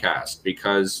Up podcast,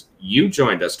 because you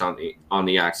joined us on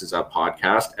the Axes Up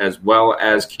podcast, as well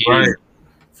as Katie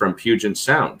from Puget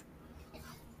Sound.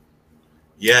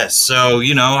 Yes, so,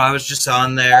 you know, I was just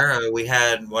on there. We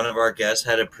had one of our guests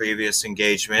had a previous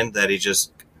engagement that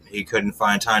he couldn't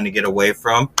find time to get away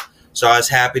from. So I was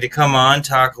happy to come on,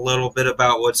 talk a little bit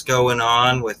about what's going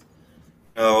on with,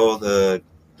 you know, the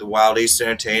Wild East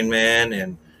Entertainment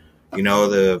and, you know,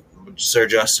 the Sir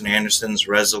Justin Anderson's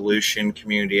Resolution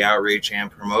Community Outreach and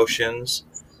Promotions.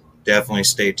 Definitely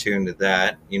stay tuned to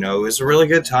that. You know, it was a really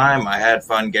good time. I had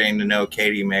fun getting to know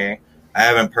Katie May. I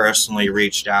haven't personally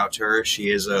reached out to her.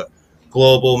 She is a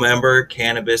global member,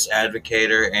 cannabis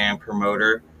advocator and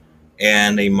promoter,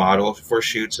 and a model for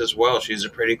shoots as well. She's a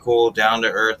pretty cool,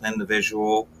 down-to-earth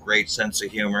individual, great sense of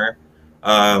humor.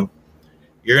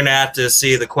 You're going to have to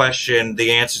see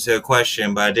the answer to a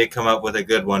question, but I did come up with a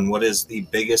good one. What is the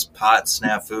biggest pot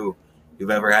snafu you've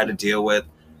ever had to deal with?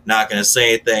 Not going to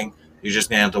say anything. You're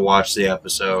just going to have to watch the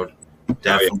episode.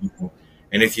 Definitely. Oh, yeah.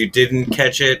 And if you didn't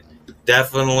catch it,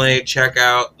 definitely check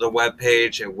out the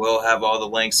webpage. It will have all the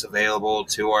links available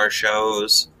to our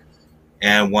shows.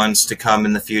 And ones to come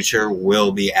in the future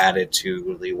will be added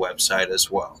to the website as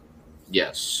well.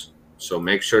 Yes. So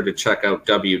make sure to check out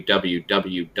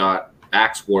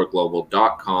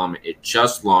www.baxwarglobal.com. It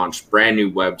just launched, brand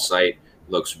new website.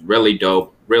 Looks really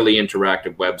dope, really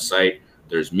interactive website.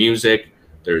 There's music,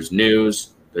 there's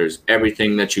news, there's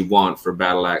everything that you want for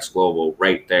Battle Axe Global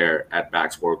right there at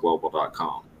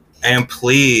baxwarglobal.com. And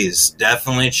please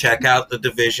definitely check out the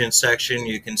division section.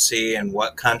 You can see in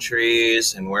what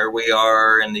countries and where we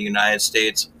are in the United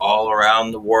States, all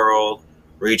around the world,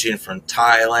 reaching from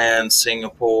Thailand,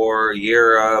 Singapore,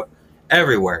 Europe,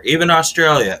 everywhere, even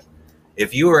Australia.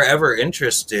 If you are ever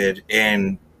interested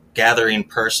in gathering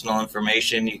personal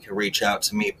information, you can reach out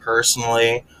to me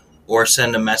personally or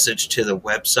send a message to the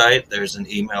website. There's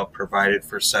an email provided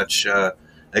for such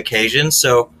occasions.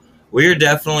 So we are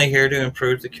definitely here to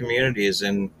improve the communities,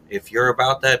 and if you're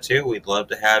about that too, we'd love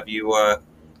to have you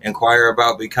inquire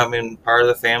about becoming part of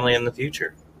the family in the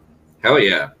future. Hell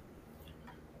yeah.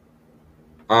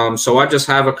 So I just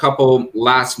have a couple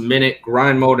last-minute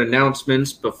grind mode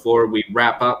announcements before we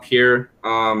wrap up here.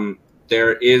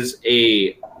 There is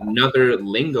another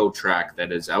Lingo track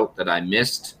that is out that I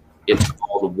missed. It's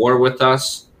called War With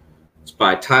Us. It's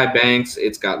by Ty Banks.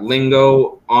 It's got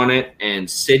Lingo on it and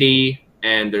City.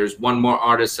 And there's one more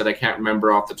artist that I can't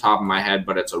remember off the top of my head,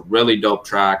 but it's a really dope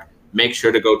track. Make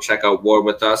sure to go check out War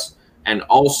With Us. And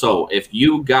also, if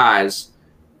you guys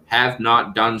have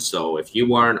not done so, if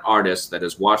you are an artist that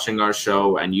is watching our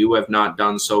show and you have not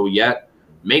done so yet,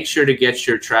 make sure to get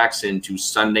your tracks into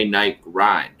Sunday Night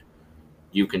Grind.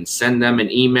 You can send them an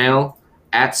email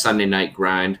at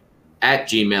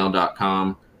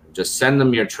sundaynightgrind@gmail.com. Just send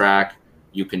them your track.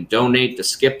 You can donate to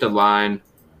Skip the Line.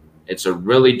 It's a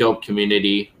really dope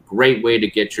community. Great way to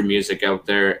get your music out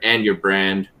there and your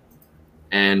brand.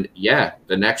 And yeah,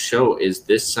 the next show is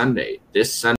this Sunday.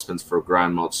 This Sunday for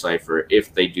Grind Mode Cypher,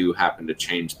 if they do happen to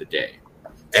change the day.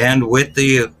 And with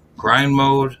the Grind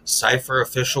Mode Cypher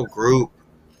official group,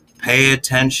 pay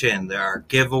attention. There are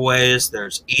giveaways.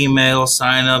 There's email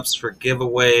signups for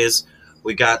giveaways.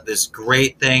 We got this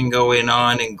great thing going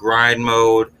on in Grind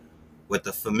Mode with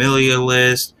the familiar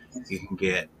list. You can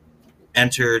get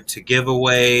entered to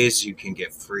giveaways. You can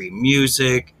get free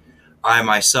music. I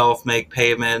myself make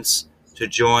payments to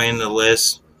join the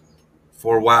list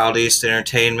for Wild East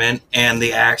Entertainment and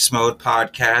the Axe Mode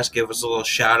podcast. Give us a little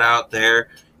shout out there.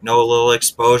 You know, a little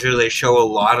exposure. They show a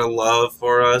lot of love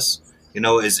for us, you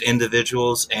know, as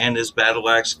individuals and as Battle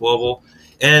Axe Global.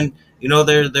 And, you know,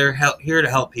 they're here to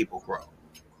help people grow.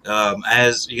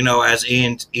 As, you know, as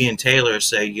Ian Taylor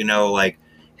say, you know, like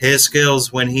his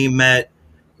skills when he met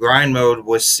Grind Mode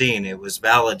was seen, it was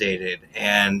validated,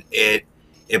 and it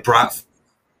brought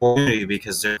community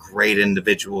because they're great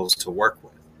individuals to work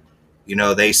with. You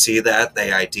know, they see that,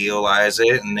 they idealize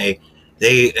it, and they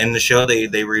in the show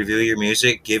they review your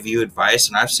music, give you advice,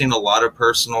 and I've seen a lot of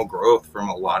personal growth from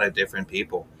a lot of different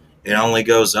people. It only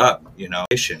goes up, you know.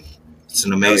 It's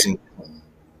an amazing.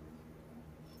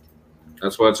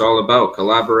 That's what it's all about.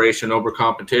 Collaboration over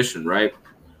competition, right?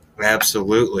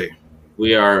 Absolutely.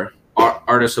 We are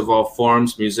artists of all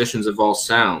forms, musicians of all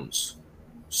sounds.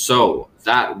 So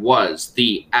that was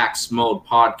the Axe Mode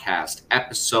Podcast,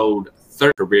 episode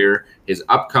 30, career, his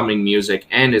upcoming music,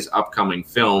 and his upcoming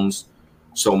films.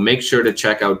 So make sure to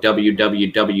check out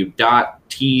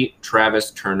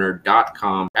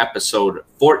www.ttravisturner.com, episode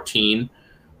 14.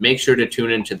 Make sure to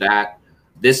tune into that.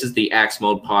 This is the Axe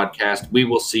Mode Podcast. We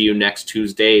will see you next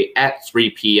Tuesday at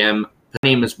 3 p.m. My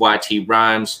name is YT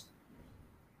Rhymes.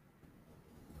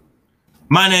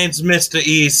 My name's Mr.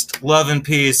 East. Love and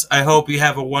peace. I hope you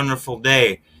have a wonderful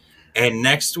day. And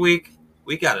next week,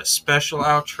 we got a special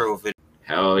outro video.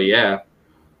 Hell yeah.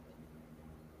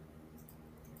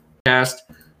 Cast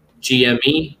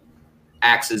GME,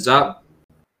 Axe is up.